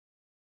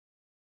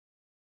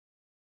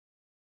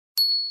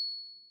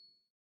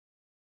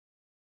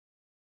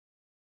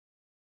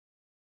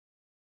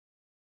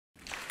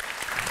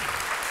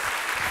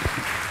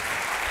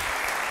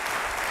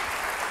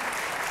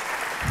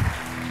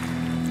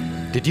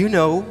Did you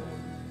know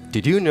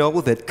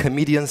that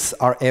comedians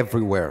are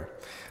everywhere?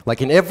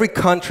 Like in every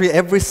country,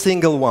 every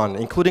single one,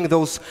 including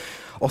those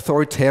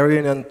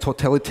authoritarian and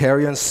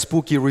totalitarian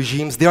spooky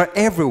regimes, they are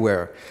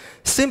everywhere.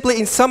 Simply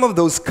in some of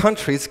those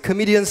countries,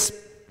 comedians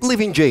live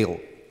in jail.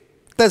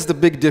 That's the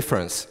big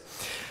difference.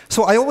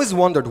 So I always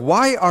wondered,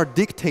 why are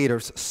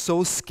dictators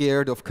so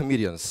scared of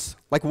comedians?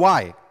 Like,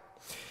 why?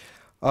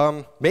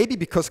 Maybe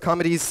because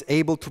comedy is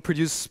able to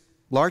produce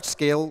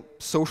large-scale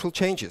social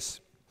changes.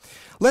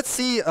 Let's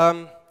see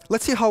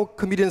how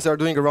comedians are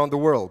doing around the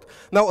world.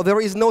 Now, there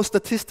is no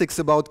statistics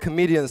about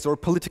comedians or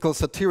political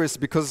satirists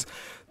because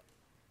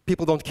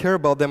people don't care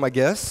about them, I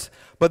guess.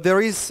 But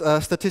there is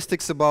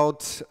statistics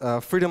about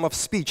freedom of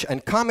speech.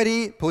 And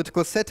comedy,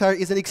 political satire,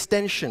 is an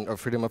extension of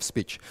freedom of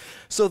speech.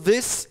 So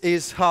this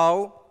is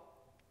how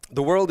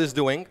the world is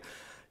doing.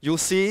 You'll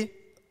see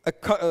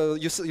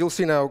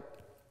now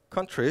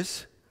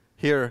countries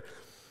here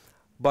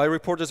by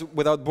Reporters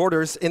Without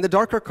Borders. In the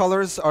darker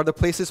colors are the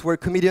places where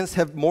comedians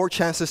have more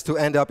chances to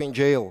end up in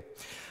jail.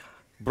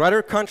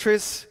 Brighter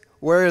countries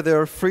where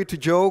they're free to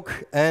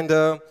joke. And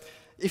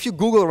if you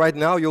Google right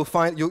now,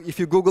 if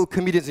you Google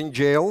comedians in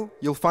jail,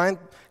 you'll find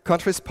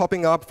countries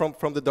popping up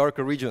from the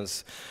darker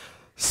regions.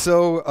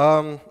 So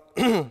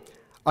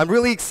I'm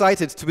really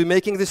excited to be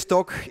making this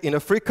talk in a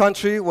free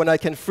country when I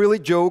can freely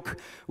joke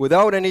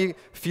without any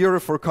fear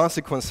for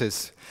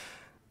consequences.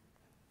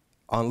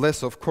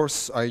 Unless, of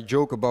course, I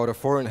joke about a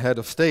foreign head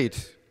of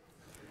state.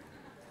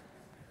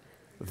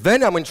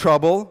 Then I'm in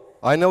trouble.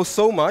 I know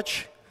so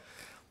much.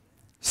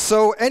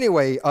 So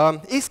anyway,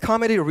 is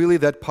comedy really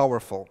that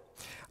powerful?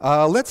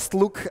 Let's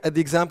look at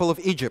the example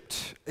of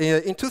Egypt.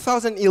 In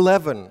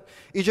 2011,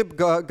 Egypt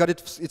got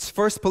its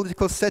first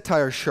political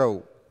satire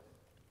show.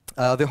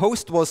 The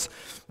host was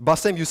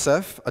Bassem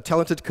Youssef, a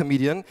talented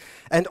comedian,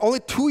 and only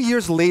 2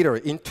 years later,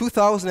 in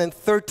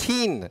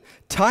 2013,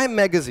 Time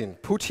magazine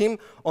put him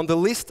on the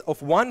list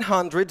of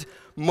 100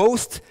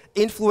 most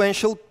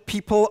influential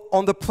people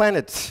on the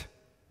planet.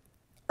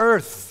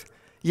 Earth.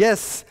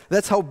 Yes,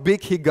 that's how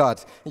big he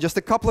got in just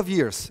a couple of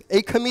years,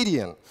 a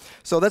comedian.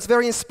 So that's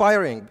very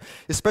inspiring,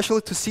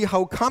 especially to see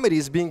how comedy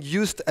is being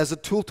used as a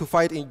tool to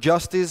fight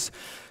injustice,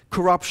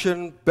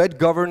 corruption, bad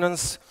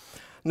governance.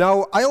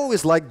 Now, I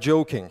always liked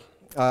joking.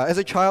 As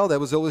a child, I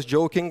was always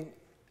joking,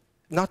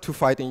 not to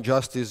fight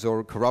injustice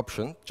or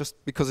corruption, just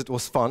because it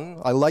was fun.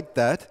 I liked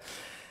that.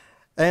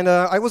 And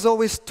I was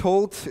always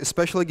told,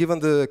 especially given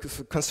the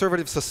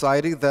conservative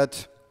society,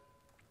 that,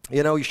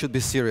 you should be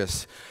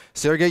serious.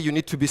 Sergey, you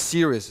need to be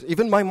serious.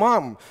 Even my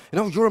mom,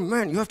 you're a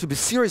man, you have to be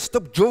serious,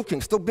 stop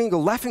joking, stop being a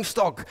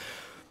laughingstock.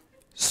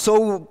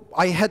 So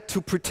I had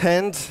to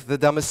pretend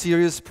that I'm a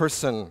serious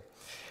person.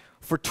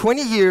 For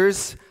 20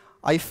 years,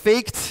 I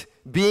faked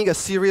being a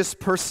serious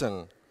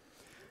person.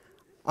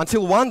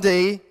 Until one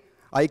day,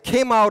 I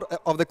came out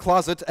of the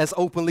closet as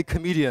openly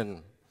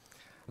comedian.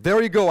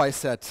 There you go, I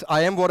said.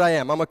 I am what I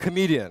am. I'm a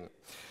comedian.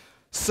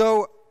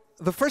 So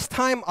the first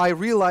time I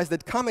realized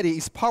that comedy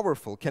is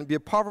powerful, can be a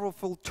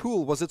powerful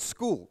tool, was at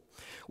school.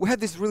 We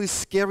had this really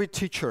scary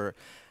teacher,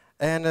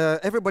 and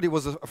everybody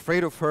was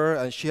afraid of her,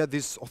 and she had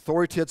this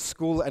authority at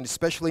school, and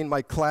especially in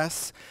my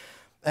class.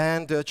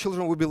 And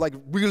children would be like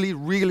really,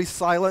 really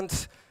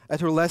silent at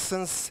her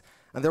lessons.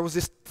 And there was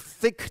this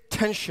thick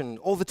tension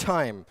all the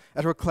time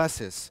at her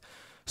classes.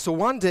 So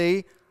one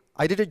day,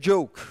 I did a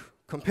joke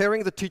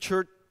comparing the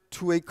teacher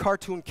to a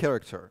cartoon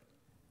character.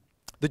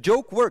 The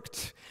joke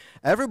worked.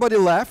 Everybody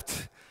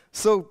laughed,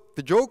 so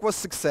the joke was a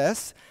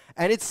success,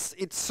 and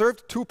it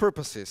served two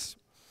purposes.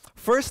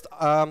 First,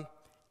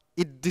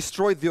 it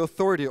destroyed the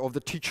authority of the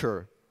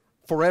teacher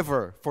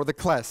forever, for the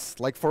class,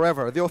 like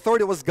forever. The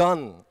authority was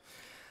gone.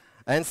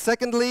 And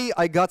secondly,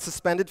 I got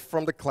suspended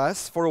from the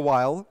class for a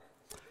while.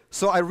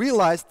 So I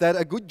realized that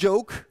a good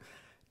joke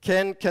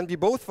can be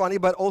both funny,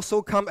 but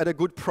also come at a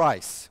good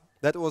price.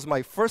 That was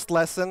my first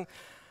lesson.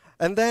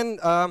 And then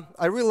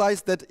I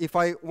realized that if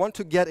I want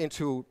to get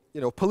into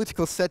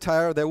political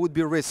satire, there would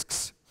be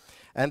risks.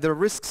 And there are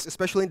risks,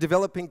 especially in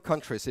developing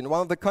countries. In one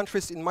of the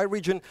countries in my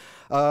region,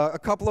 a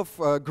couple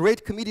of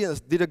great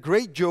comedians did a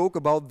great joke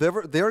about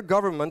their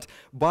government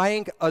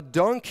buying a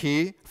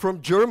donkey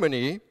from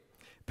Germany,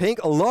 paying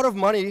a lot of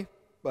money,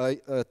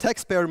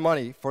 taxpayer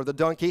money for the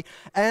donkey,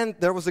 and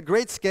there was a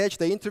great sketch.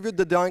 They interviewed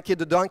the donkey.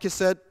 The donkey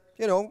said,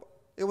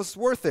 it was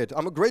worth it.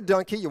 I'm a great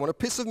donkey. You want a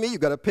piece of me? You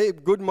got to pay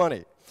good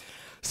money.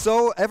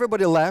 So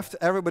everybody laughed.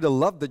 Everybody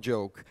loved the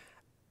joke.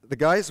 The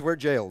guys were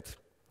jailed.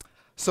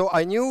 So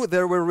I knew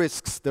there were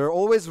risks. There are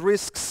always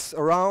risks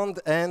around,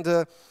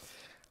 and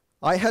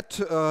I had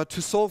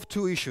to solve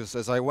two issues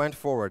as I went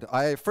forward.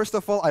 First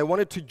of all, I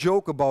wanted to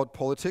joke about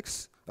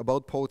politics,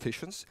 about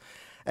politicians.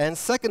 And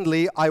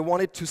secondly, I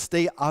wanted to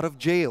stay out of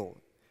jail.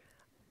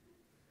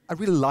 I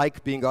really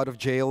like being out of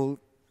jail.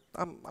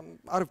 I'm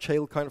out of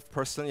jail kind of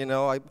person,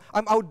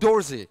 I'm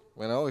outdoorsy,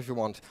 if you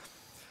want.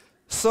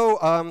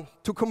 So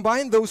to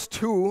combine those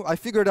two, I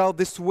figured out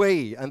this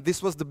way, and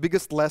this was the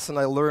biggest lesson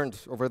I learned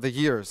over the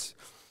years.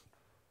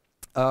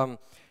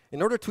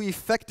 In order to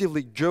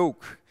effectively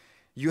joke,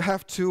 you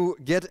have to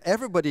get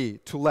everybody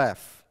to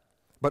laugh.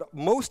 But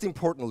most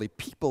importantly,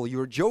 people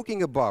you're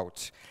joking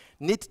about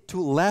need to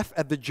laugh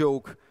at the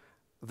joke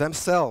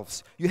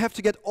themselves. You have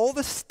to get all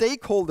the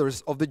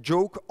stakeholders of the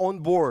joke on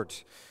board.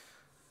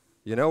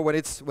 You know, when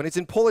it's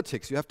in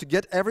politics, you have to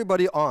get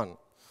everybody on.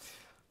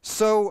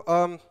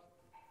 So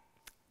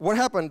what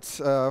happened,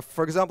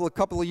 for example, a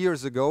couple of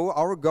years ago,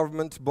 our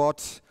government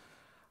bought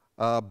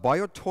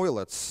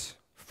bio-toilets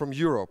from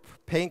Europe,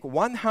 paying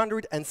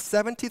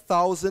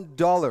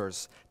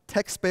 $170,000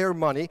 taxpayer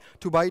money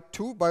to buy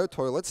 2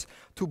 bio-toilets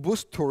to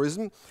boost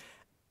tourism.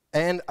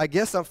 And I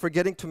guess I'm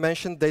forgetting to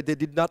mention that they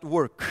did not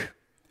work.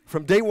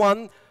 From day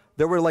one,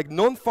 there were like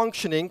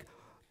non-functioning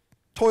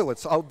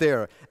toilets out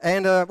there.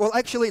 And, well,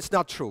 actually, it's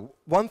not true.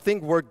 One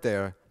thing worked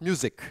there,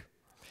 music.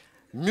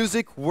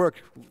 Music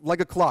worked like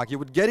a clock. You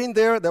would get in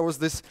there, there was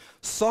this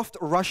soft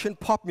Russian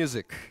pop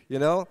music, you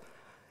know?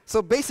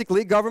 So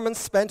basically, government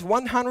spent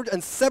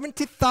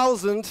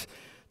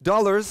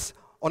 $170,000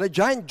 on a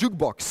giant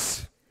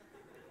jukebox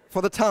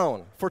for the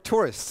town, for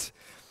tourists.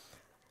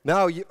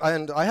 Now,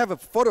 and I have a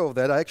photo of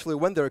that. I actually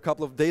went there a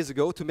couple of days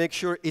ago to make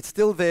sure it's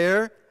still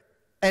there,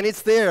 and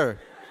it's there.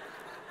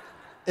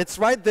 It's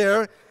right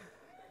there.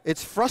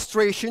 It's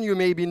frustration you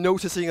may be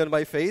noticing on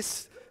my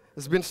face.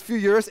 It's been a few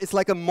years. It's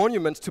like a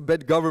monument to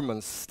bad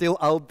governments still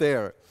out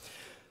there.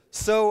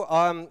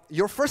 So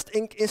your first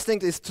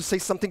instinct is to say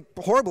something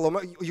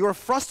horrible. You're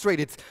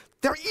frustrated.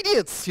 They're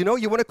idiots, you know.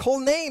 You want to call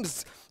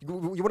names.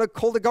 You want to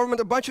call the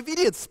government a bunch of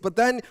idiots. But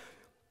then,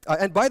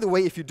 and by the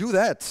way, if you do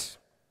that,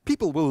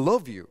 people will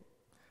love you.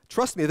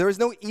 Trust me, there is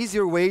no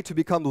easier way to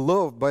become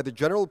loved by the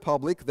general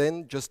public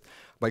than just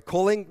by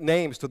calling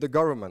names to the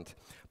government.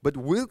 But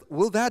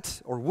will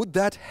that, or would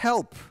that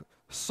help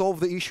solve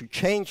the issue,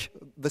 change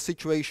the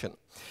situation?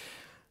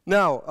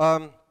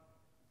 Now,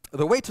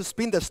 the way to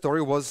spin that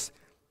story was,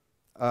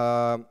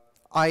 I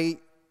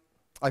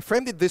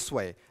framed it this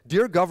way.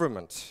 Dear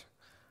government,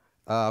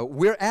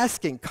 we're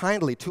asking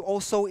kindly to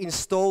also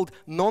install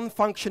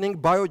non-functioning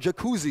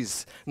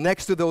bio-jacuzzis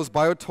next to those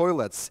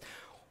bio-toilets,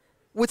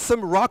 with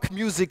some rock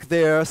music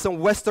there, some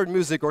Western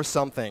music or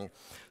something.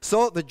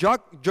 So the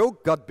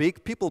joke got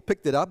big, people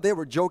picked it up, they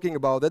were joking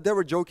about it, they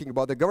were joking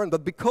about the government,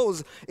 but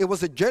because it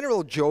was a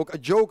general joke, a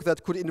joke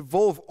that could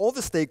involve all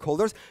the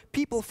stakeholders,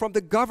 people from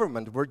the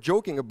government were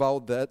joking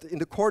about that in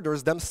the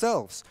corridors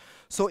themselves.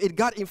 So it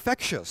got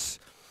infectious.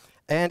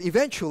 And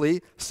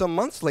eventually, some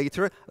months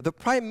later, the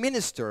Prime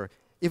Minister,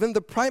 even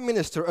the Prime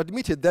Minister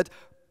admitted that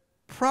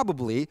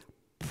probably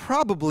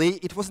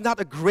it was not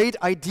a great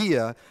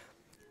idea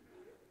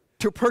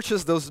to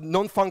purchase those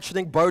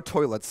non-functioning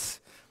bio-toilets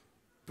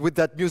with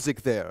that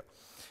music there.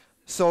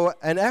 So,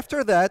 and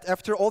after that,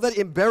 after all that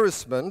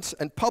embarrassment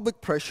and public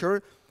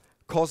pressure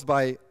caused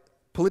by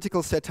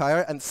political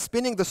satire and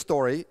spinning the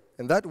story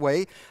in that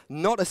way,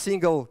 not a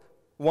single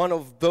one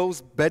of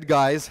those bad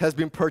guys has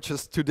been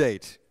purchased to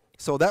date.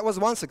 So that was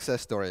one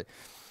success story.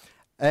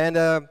 And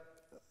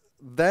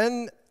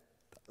then,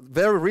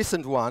 very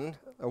recent one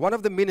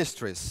of the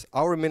ministries,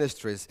 our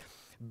ministries,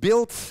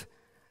 built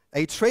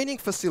a training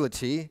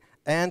facility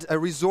and a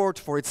resort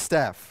for its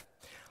staff.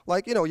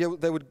 Like, you know,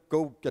 they would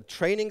go get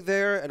training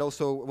there, and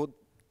also, well,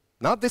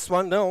 not this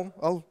one,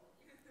 no,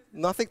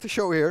 nothing to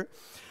show here.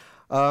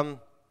 For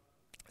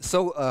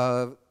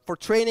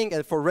training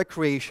and for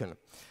recreation.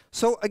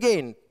 So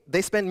again,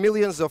 they spend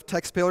millions of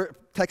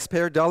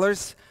taxpayer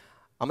dollars.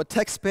 I'm a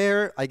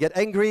taxpayer, I get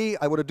angry,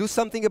 I want to do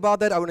something about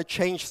that, I want to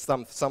change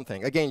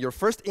something. Again, your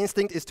first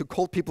instinct is to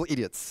call people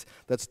idiots.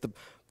 That's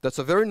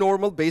a very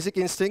normal, basic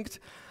instinct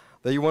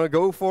that you want to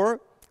go for.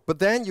 But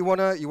then you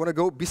want to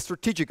go be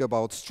strategic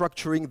about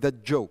structuring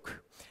that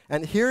joke.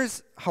 And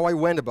here's how I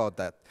went about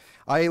that.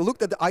 I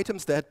looked at the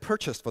items they had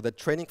purchased for the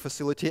training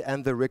facility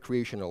and the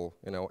recreational,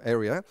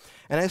 area,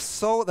 and I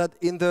saw that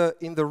in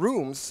the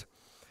rooms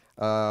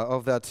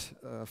of that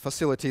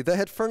facility, they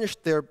had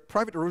furnished their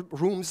private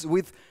rooms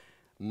with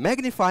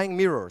magnifying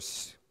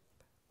mirrors.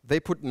 They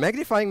put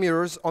magnifying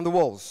mirrors on the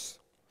walls.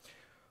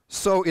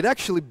 So it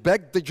actually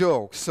begged the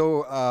joke.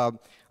 So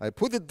I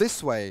put it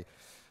this way.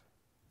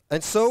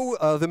 And so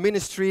the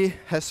ministry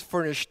has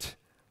furnished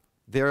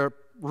their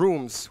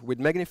rooms with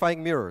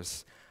magnifying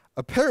mirrors.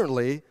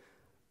 Apparently,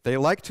 they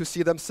like to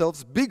see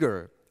themselves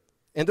bigger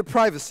in the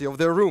privacy of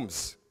their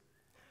rooms.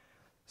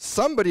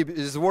 Somebody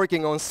is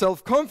working on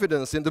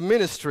self-confidence in the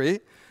ministry,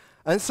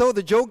 and so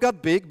the joke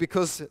got big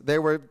because they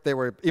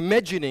were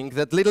imagining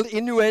that little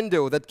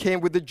innuendo that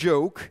came with the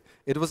joke.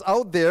 It was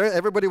out there.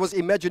 Everybody was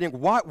imagining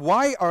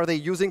why are they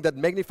using that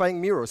magnifying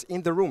mirrors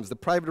in the rooms, the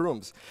private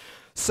rooms.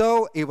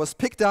 So it was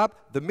picked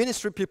up. The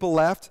ministry people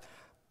left,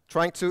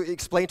 trying to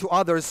explain to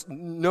others,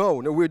 no,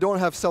 we don't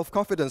have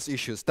self-confidence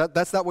issues.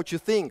 That's not what you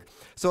think.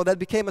 So that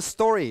became a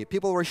story.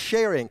 People were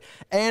sharing.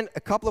 And a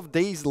couple of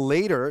days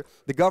later,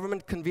 the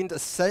government convened a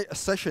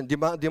session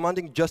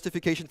demanding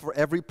justification for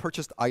every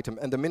purchased item.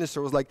 And the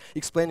minister was like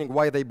explaining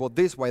why they bought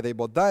this, why they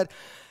bought that.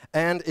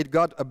 And it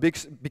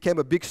became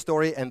a big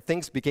story, and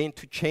things began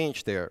to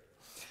change there.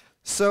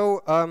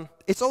 So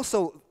it's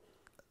also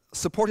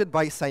supported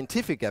by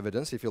scientific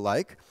evidence, if you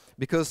like,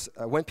 because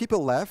when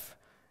people laugh,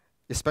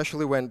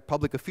 especially when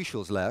public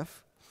officials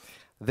laugh,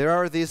 there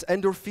are these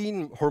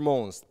endorphin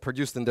hormones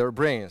produced in their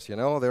brains, you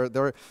know,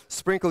 they're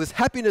sprinkled with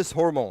happiness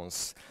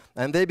hormones,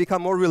 and they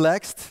become more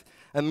relaxed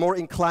and more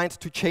inclined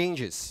to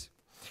changes.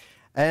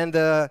 And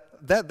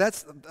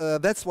that's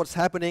what's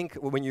happening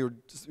when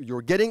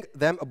you're getting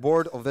them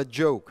aboard of that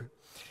joke.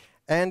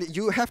 And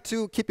you have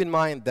to keep in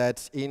mind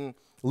that in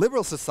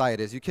liberal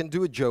societies, you can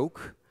do a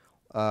joke,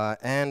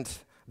 and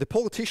the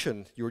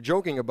politician you're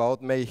joking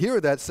about may hear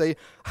that, say,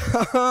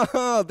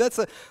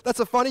 that's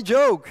a funny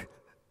joke.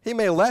 He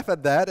may laugh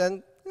at that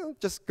and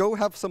just go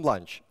have some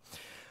lunch.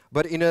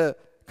 But in a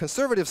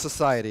conservative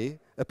society,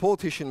 a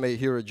politician may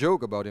hear a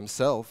joke about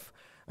himself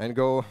and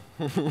go,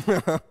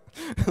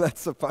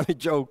 that's a funny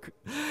joke.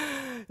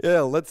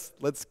 Yeah,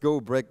 let's go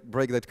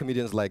break that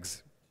comedian's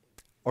legs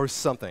or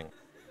something.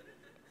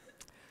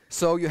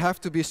 So you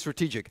have to be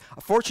strategic.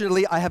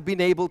 Fortunately, I have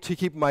been able to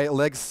keep my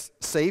legs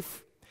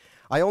safe.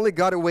 I only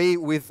got away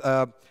with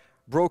a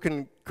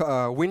broken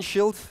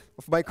windshield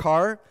of my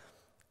car,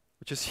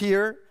 which is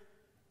here.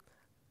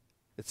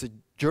 It's a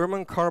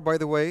German car, by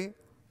the way,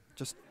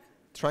 just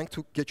trying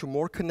to get you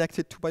more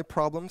connected to my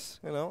problems,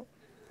 you know.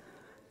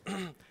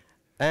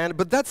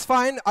 But that's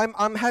fine.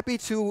 I'm happy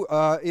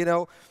to, you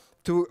know,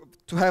 to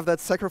have that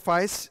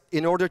sacrifice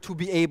in order to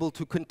be able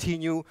to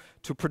continue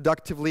to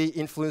productively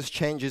influence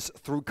changes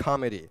through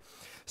comedy.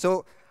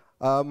 So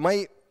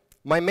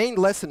my main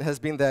lesson has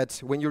been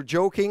that when you're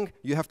joking,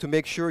 you have to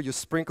make sure you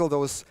sprinkle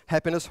those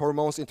happiness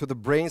hormones into the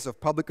brains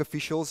of public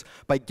officials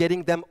by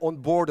getting them on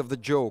board of the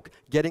joke,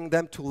 getting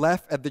them to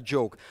laugh at the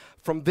joke.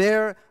 From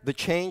there, the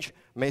change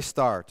may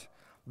start.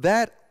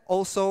 That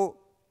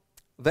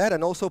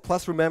and also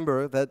plus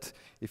remember that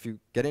if you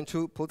get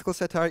into political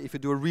satire, if you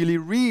do a really,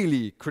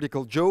 really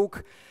critical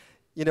joke,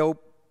 you know,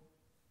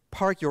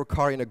 park your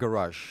car in a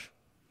garage,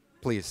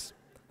 please.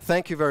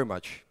 Thank you very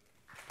much.